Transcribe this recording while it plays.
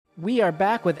We are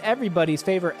back with everybody's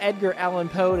favorite Edgar Allan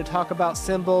Poe to talk about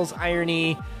symbols,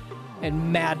 irony,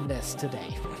 and madness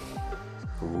today.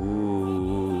 Ooh.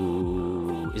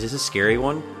 Is this a scary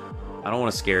one? I don't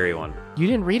want a scary one. You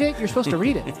didn't read it? You're supposed to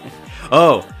read it.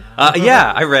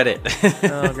 Yeah, I read it.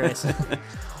 Oh, Grace.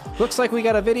 Looks like we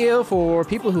got a video for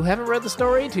people who haven't read the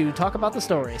story to talk about the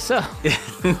story. So,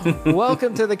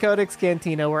 welcome to the Codex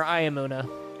Cantina, where I am Una.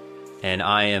 And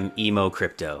I am Emo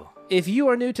Crypto. If you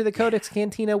are new to the Codex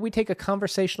Cantina, we take a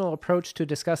conversational approach to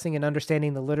discussing and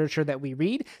understanding the literature that we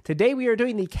read. Today we are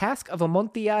doing the Cask of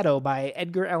Amontillado by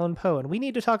Edgar Allan Poe, and we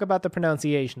need to talk about the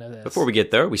pronunciation of this. Before we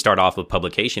get there, we start off with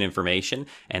publication information,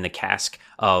 and the Cask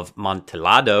of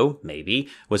Amontillado, maybe,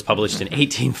 was published in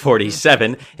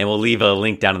 1847, and we'll leave a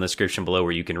link down in the description below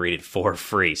where you can read it for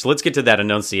free. So let's get to that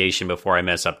enunciation before I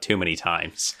mess up too many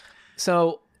times.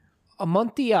 So,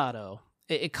 Amontillado,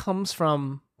 it comes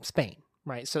from Spain.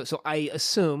 Right, so I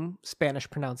assume Spanish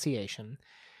pronunciation,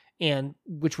 and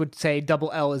which would say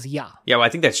double L is ya. Yeah, well, I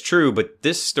think that's true, but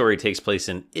this story takes place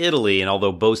in Italy, and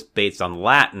although both based on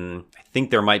Latin, I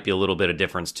think there might be a little bit of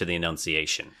difference to the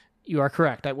enunciation. You are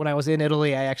correct. When I was in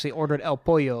Italy, I actually ordered El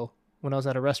Pollo when I was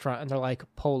at a restaurant, and they're like,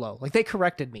 Polo. Like, they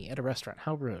corrected me at a restaurant.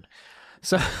 How rude.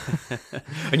 So,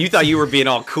 and you thought you were being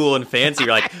all cool and fancy.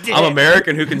 You're like, I'm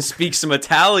American who can speak some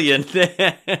Italian.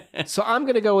 So I'm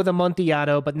going to go with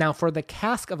Amontillado, but now for the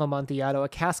Cask of Amontillado, a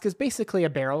cask is basically a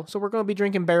barrel. So we're going to be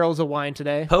drinking barrels of wine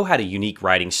today. Poe had a unique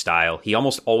writing style. He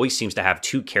almost always seems to have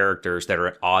two characters that are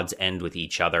at odds end with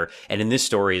each other. And in this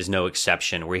story is no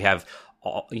exception, where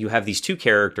you have these two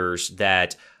characters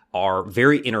that are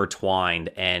very intertwined,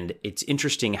 and it's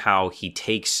interesting how he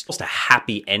takes almost a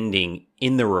happy ending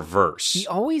in the reverse. He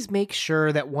always makes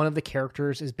sure that one of the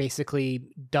characters is basically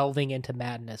delving into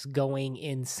madness, going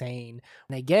insane.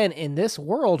 And again, in this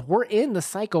world, we're in the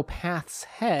psychopath's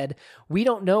head. We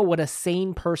don't know what a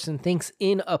sane person thinks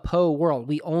in a Poe world.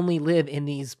 We only live in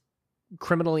these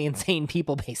criminally insane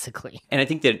people, basically. And I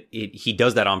think that he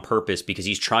does that on purpose because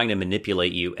he's trying to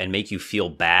manipulate you and make you feel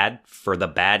bad for the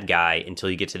bad guy until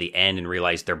you get to the end and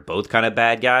realize they're both kind of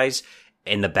bad guys.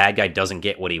 And the bad guy doesn't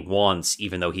get what he wants,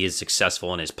 even though he is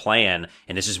successful in his plan.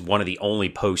 And this is one of the only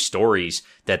Poe stories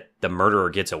that the murderer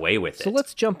gets away with it. So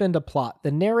let's jump into plot.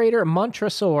 The narrator,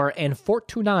 Montresor, and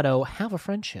Fortunato have a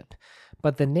friendship,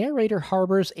 but the narrator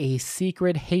harbors a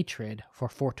secret hatred for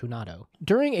Fortunato.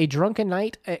 During a drunken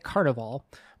night at Carnival,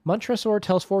 Montresor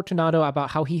tells Fortunato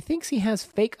about how he thinks he has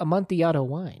fake Amontillado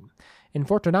wine, and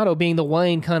Fortunato, being the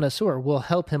wine connoisseur, will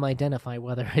help him identify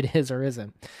whether it is or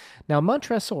isn't. Now,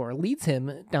 Montresor leads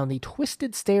him down the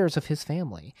twisted stairs of his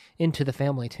family into the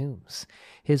family tombs.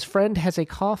 His friend has a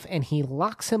cough, and he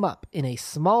locks him up in a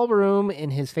small room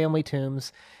in his family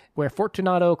tombs, where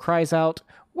Fortunato cries out,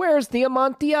 "Where's the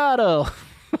Amontillado?"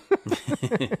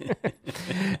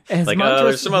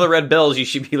 There's some other red bells you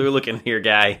should be looking here,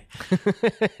 guy.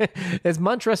 As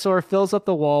Montresor fills up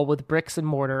the wall with bricks and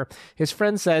mortar, his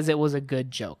friend says it was a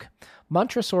good joke.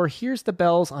 Montresor hears the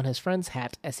bells on his friend's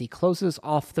hat as he closes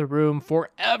off the room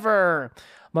forever.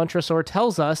 Montresor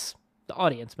tells us, the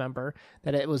audience member,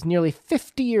 that it was nearly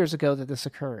 50 years ago that this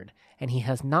occurred, and he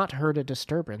has not heard a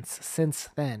disturbance since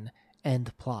then.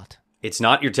 End plot. It's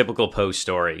not your typical Poe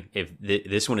story.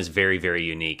 This one is very, very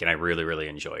unique, and I really, really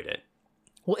enjoyed it.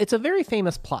 Well, it's a very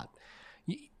famous plot.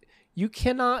 You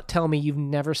cannot tell me you've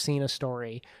never seen a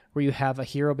story where you have a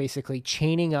hero basically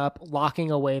chaining up, locking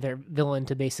away their villain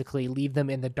to basically leave them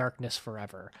in the darkness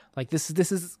forever. Like this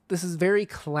is very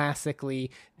classically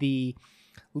the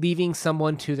leaving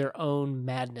someone to their own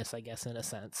madness, I guess, in a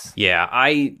sense. Yeah,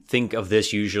 I think of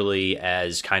this usually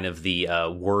as kind of the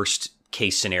worst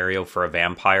case scenario for a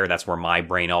vampire. That's where my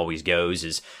brain always goes,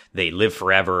 is they live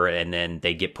forever and then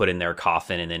they get put in their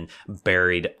coffin and then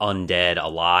buried undead,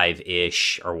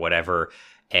 alive-ish or whatever.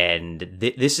 And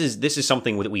this is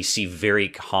something that we see very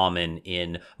common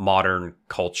in modern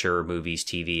culture, movies,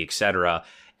 TV, etc.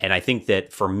 And I think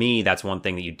that for me, that's one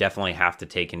thing that you definitely have to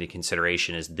take into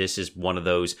consideration, is this is one of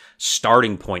those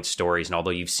starting point stories. And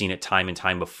although you've seen it time and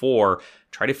time before,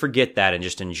 try to forget that and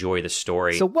just enjoy the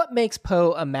story. So what makes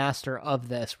Poe a master of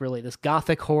this, really, this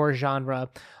gothic horror genre?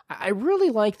 I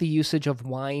really like the usage of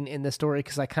wine in this story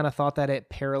because I kind of thought that it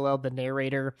paralleled the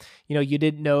narrator. You know, you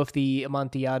didn't know if the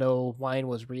Amontillado wine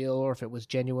was real or if it was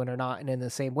genuine or not. And in the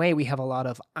same way, we have a lot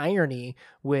of irony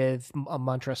with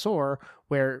Montresor,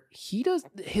 where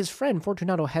his friend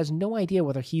Fortunato has no idea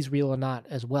whether he's real or not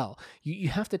as well. You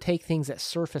have to take things at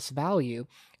surface value,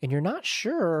 and you're not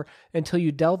sure until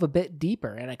you delve a bit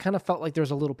deeper. And I kind of felt like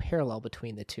there's a little parallel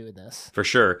between the two in this. For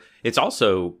sure. It's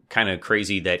also kind of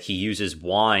crazy that he uses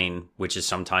wine, which is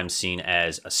sometimes seen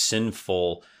as a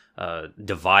sinful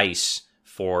device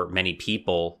for many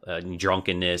people,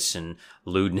 drunkenness and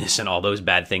lewdness and all those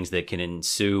bad things that can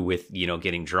ensue with,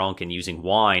 getting drunk and using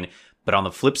wine. But on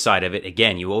the flip side of it,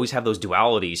 again, you always have those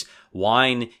dualities.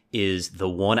 Wine is the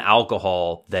one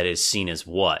alcohol that is seen as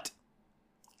what?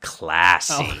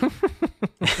 Classy. Oh.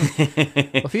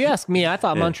 Well, if you ask me, I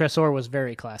thought Montresor was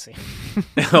very classy.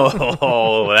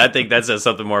 I think that says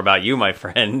something more about you, my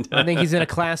friend. I think he's in a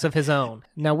class of his own.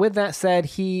 Now, with that said,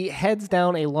 he heads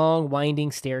down a long,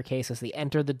 winding staircase as they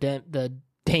enter the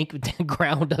dank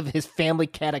ground of his family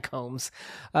catacombs.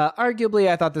 Arguably,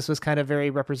 I thought this was kind of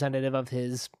very representative of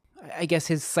his, I guess,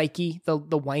 his psyche, the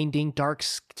winding, dark,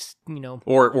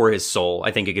 Or his soul.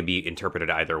 I think it could be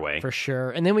interpreted either way. For sure.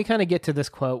 And then we kind of get to this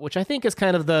quote, which I think is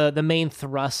kind of the main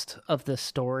thrust of the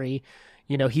story.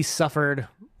 He's suffered,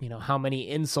 how many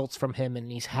insults from him,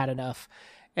 and he's had enough.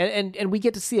 And we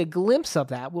get to see a glimpse of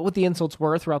that. What the insults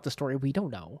were throughout the story, we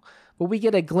don't know. But we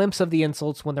get a glimpse of the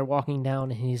insults when they're walking down,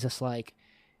 and he's just like,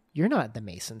 "You're not the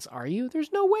Masons, are you?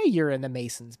 There's no way you're in the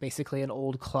Masons." Basically an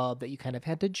old club that you kind of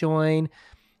had to join.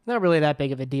 Not really that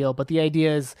big of a deal, but the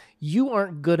idea is you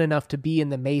aren't good enough to be in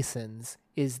the Masons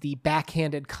is the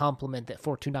backhanded compliment that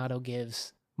Fortunato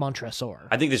gives Montresor.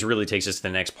 I think this really takes us to the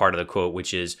next part of the quote,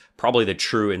 which is probably the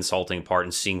true insulting part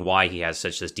and seeing why he has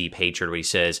such this deep hatred, where he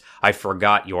says, "I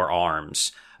forgot your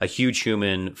arms. A huge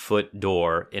human foot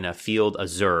door in a field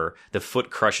azure, the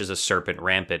foot crushes a serpent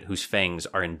rampant whose fangs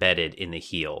are embedded in the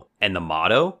heel." And the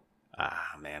motto?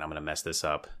 Man, I'm going to mess this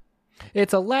up.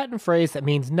 It's a Latin phrase that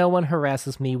means no one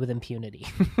harasses me with impunity.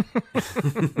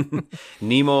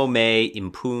 Nemo me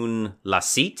impune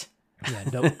lacit.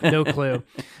 Yeah, no clue.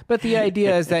 But the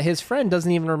idea is that his friend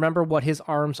doesn't even remember what his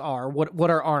arms are. What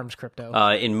are arms, Crypto?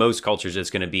 In most cultures, it's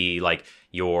going to be like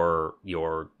your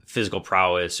physical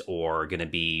prowess, or going to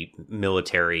be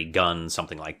military guns,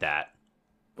 something like that.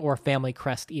 Or family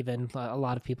crest even. A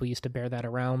lot of people used to bear that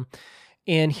around.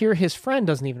 And here his friend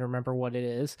doesn't even remember what it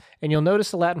is. And you'll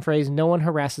notice the Latin phrase, "no one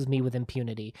harasses me with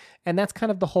impunity." And that's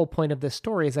kind of the whole point of this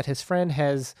story, is that his friend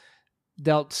has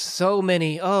dealt so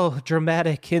many,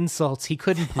 dramatic insults. He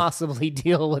couldn't possibly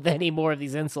deal with any more of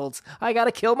these insults. I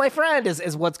gotta kill my friend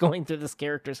is what's going through this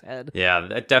character's head. Yeah,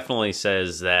 that definitely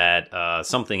says that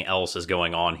something else is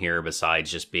going on here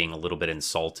besides just being a little bit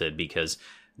insulted, because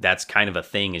that's kind of a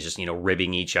thing, is just,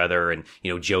 ribbing each other and,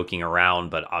 joking around.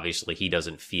 But obviously he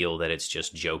doesn't feel that it's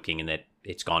just joking and that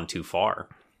it's gone too far.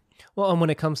 Well, and when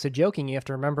it comes to joking, you have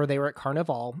to remember they were at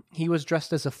Carnival. He was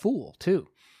dressed as a fool, too.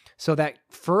 So that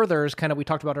furthers kind of, we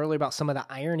talked about earlier about some of the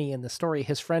irony in the story.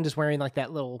 His friend is wearing like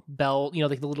that little bell,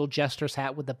 like the little jester's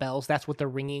hat with the bells. That's what the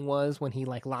ringing was when he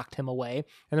like locked him away.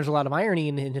 And there's a lot of irony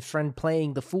in his friend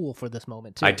playing the fool for this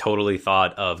moment too. I totally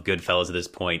thought of Goodfellas at this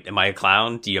point. Am I a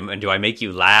clown? Do I make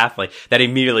you laugh? Like, that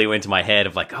immediately went to my head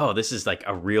of like, oh, this is like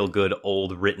a real good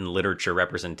old written literature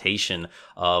representation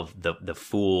of the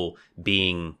fool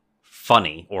being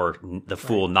funny, or the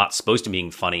fool not supposed to be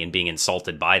being funny and being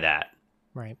insulted by that.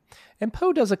 Right. And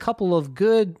Poe does a couple of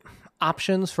good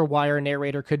options for why our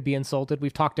narrator could be insulted.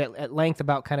 We've talked at length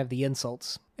about kind of the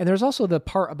insults. And there's also the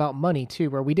part about money, too,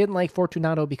 where we didn't like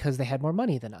Fortunato because they had more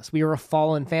money than us. We were a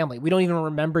fallen family. We don't even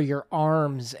remember your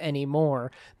arms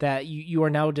anymore, that you are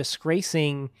now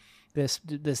disgracing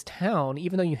this town,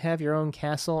 even though you have your own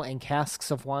castle and casks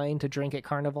of wine to drink at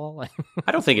Carnival.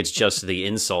 I don't think it's just the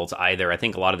insults either. I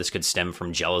think a lot of this could stem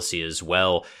from jealousy as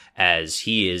well, as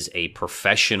he is a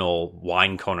professional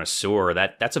wine connoisseur.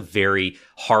 That's a very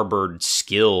harbored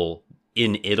skill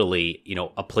in Italy,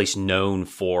 a place known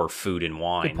for food and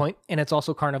wine. Good point. And it's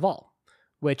also Carnival,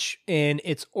 which in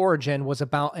its origin was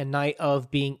about a night of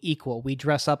being equal. We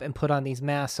dress up and put on these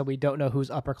masks so we don't know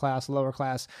who's upper class, lower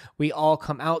class. We all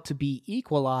come out to be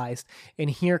equalized.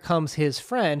 And here comes his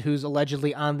friend who's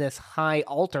allegedly on this high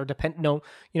altar,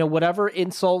 whatever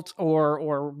insult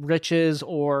or riches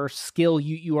or skill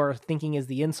you are thinking is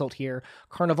the insult here.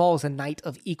 Carnival is a night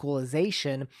of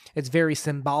equalization. It's very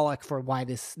symbolic for why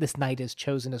this night is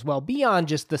chosen as well, beyond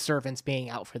just the servants being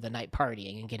out for the night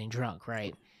partying and getting drunk,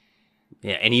 right?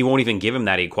 Yeah, and he won't even give him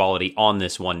that equality on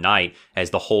this one night, as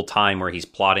the whole time where he's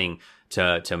plotting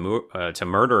to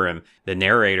murder him, the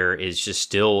narrator is just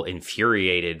still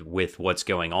infuriated with what's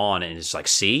going on, and it's like,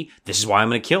 see, this is why I'm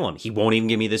going to kill him. He won't even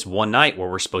give me this one night where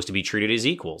we're supposed to be treated as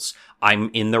equals. I'm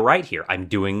in the right here. I'm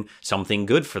doing something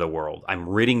good for the world. I'm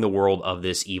ridding the world of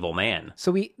this evil man.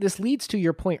 So this leads to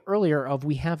your point earlier of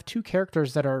we have two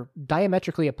characters that are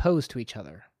diametrically opposed to each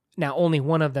other. Now, only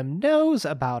one of them knows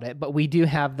about it, but we do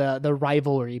have the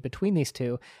rivalry between these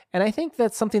two. And I think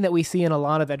that's something that we see in a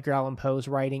lot of Edgar Allan Poe's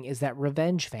writing, is that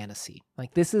revenge fantasy.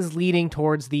 Like, this is leading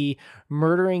towards the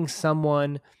murdering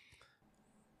someone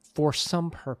for some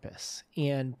purpose.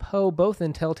 And Poe, both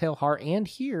in Telltale Heart and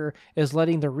here, is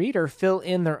letting the reader fill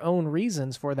in their own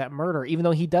reasons for that murder, even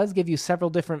though he does give you several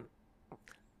different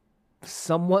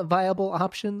somewhat viable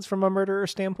options from a murderer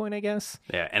standpoint, I guess.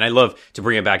 Yeah, and I love to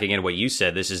bring it back again to what you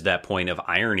said. This is that point of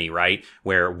irony, right?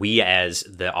 Where we as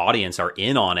the audience are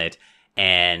in on it,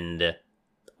 and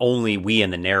only we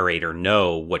and the narrator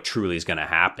know what truly is going to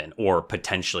happen or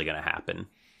potentially going to happen.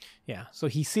 Yeah, so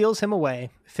he seals him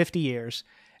away 50 years,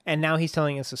 and now he's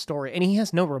telling us a story, and he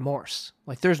has no remorse.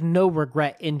 Like, there's no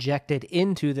regret injected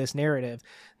into this narrative.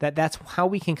 That's how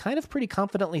we can kind of pretty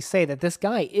confidently say that this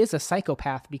guy is a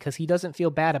psychopath because he doesn't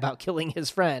feel bad about killing his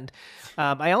friend.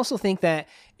 I also think that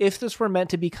if this were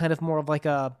meant to be kind of more of like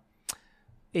a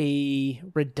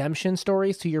redemption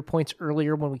story, to your points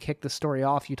earlier when we kicked the story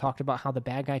off, you talked about how the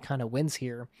bad guy kind of wins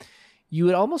here. You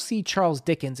would almost see Charles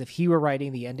Dickens, if he were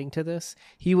writing the ending to this,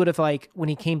 he would have, like, when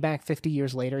he came back 50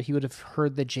 years later, he would have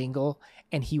heard the jingle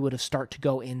and he would have started to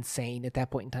go insane at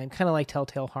that point in time, kind of like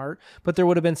Telltale Heart, but there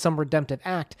would have been some redemptive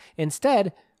act.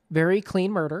 Instead, very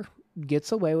clean murder,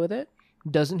 gets away with it,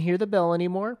 doesn't hear the bell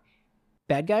anymore,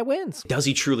 bad guy wins. Does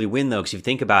he truly win, though? Because if you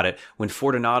think about it, when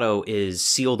Fortunato is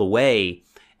sealed away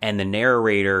and the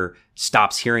narrator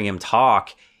stops hearing him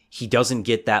talk, he doesn't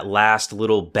get that last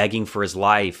little begging for his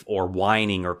life or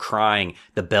whining or crying.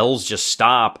 The bells just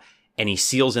stop and he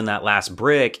seals in that last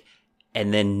brick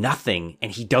and then nothing.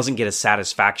 And he doesn't get a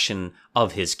satisfaction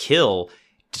of his kill.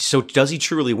 So does he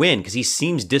truly win? Because he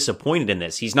seems disappointed in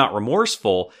this. He's not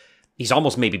remorseful. He's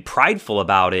almost maybe prideful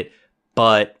about it,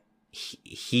 but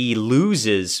he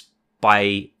loses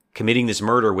by committing this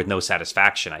murder with no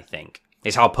satisfaction, I think,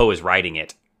 is how Poe is writing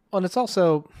it. Well, and it's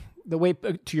also the way,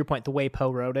 to your point, the way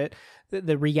Poe wrote it,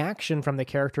 the reaction from the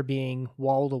character being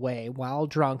walled away while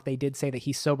drunk. They did say that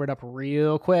he sobered up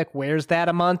real quick. Where's that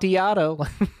Amontillado?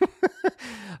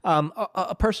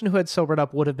 A person who had sobered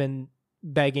up would have been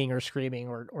begging or screaming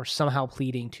or somehow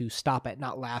pleading to stop it,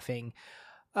 not laughing.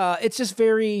 It's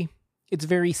very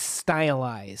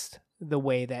stylized, the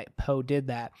way that Poe did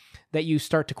that you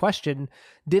start to question,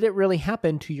 did it really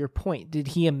happen? To your point, did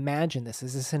he imagine this?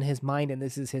 Is this in his mind and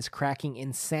this is his cracking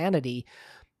insanity?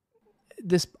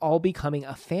 This all becoming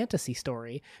a fantasy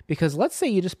story? Because let's say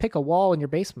you just pick a wall in your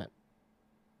basement.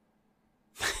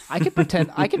 I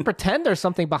can pretend there's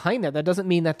something behind there. That doesn't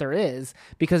mean that there is,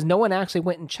 because no one actually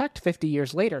went and checked 50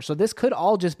 years later. So this could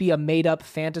all just be a made-up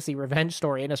fantasy revenge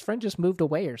story, and his friend just moved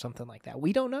away or something like that.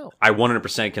 We don't know. I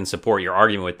 100% can support your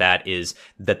argument with that, is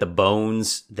that the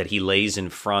bones that he lays in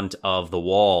front of the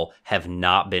wall have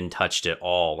not been touched at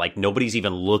all. Like, nobody's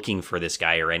even looking for this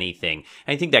guy or anything.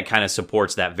 And I think that kind of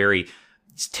supports that very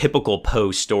typical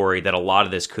Poe story, that a lot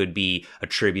of this could be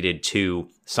attributed to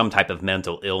some type of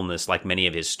mental illness, like many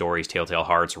of his stories, Telltale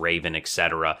Hearts, Raven,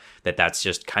 etc. That's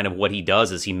just kind of what he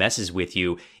does, is he messes with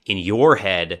you in your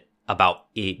head about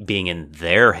it being in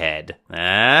their head.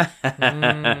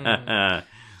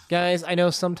 Guys, I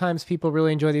know sometimes people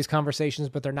really enjoy these conversations,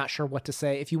 but they're not sure what to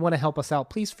say. If you want to help us out,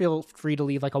 please feel free to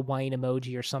leave like a whine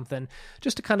emoji or something,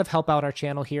 just to kind of help out our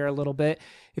channel here a little bit.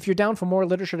 If you're down for more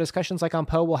literature discussions like on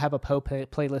Poe, we'll have a Poe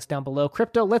playlist down below.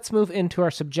 Crypto, let's move into our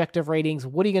subjective ratings.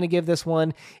 What are you going to give this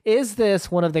one? Is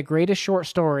this one of the greatest short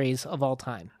stories of all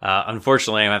time?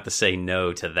 Unfortunately, I have to say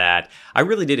no to that. I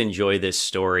really did enjoy this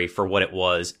story for what it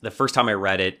was. The first time I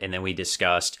read it, and then we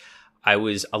discussed, I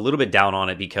was a little bit down on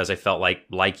it because I felt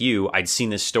like you, I'd seen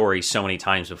this story so many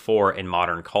times before in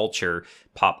modern culture,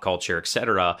 pop culture,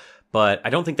 etc. But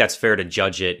I don't think that's fair to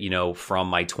judge it, from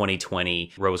my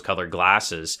 2020 rose-colored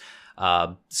glasses.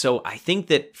 So I think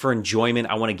that for enjoyment,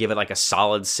 I want to give it like a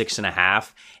solid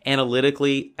 6.5.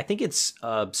 Analytically, I think it's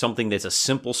something that's a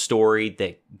simple story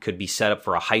that could be set up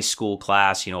for a high school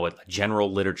class, a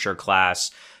general literature class.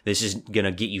 This is going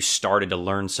to get you started to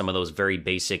learn some of those very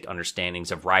basic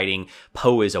understandings of writing.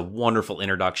 Poe is a wonderful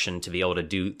introduction to be able to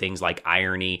do things like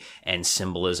irony and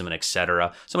symbolism and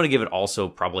etc. So I'm going to give it also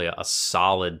probably a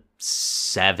solid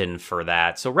 7 for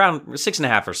that. So around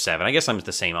 6.5 or 7. I guess I'm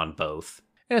the same on both.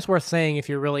 And it's worth saying, if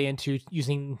you're really into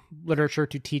using literature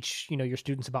to teach, your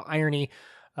students about irony,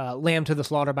 Lamb to the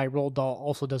Slaughter by Roald Dahl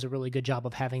also does a really good job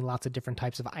of having lots of different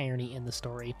types of irony in the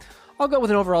story. I'll go with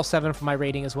an overall 7 for my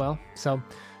rating as well. So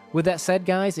with that said,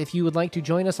 guys, if you would like to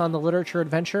join us on the literature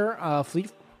adventure,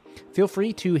 feel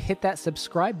free to hit that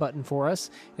subscribe button for us.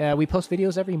 We post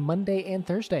videos every Monday and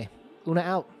Thursday. Una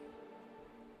out.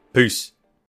 Peace.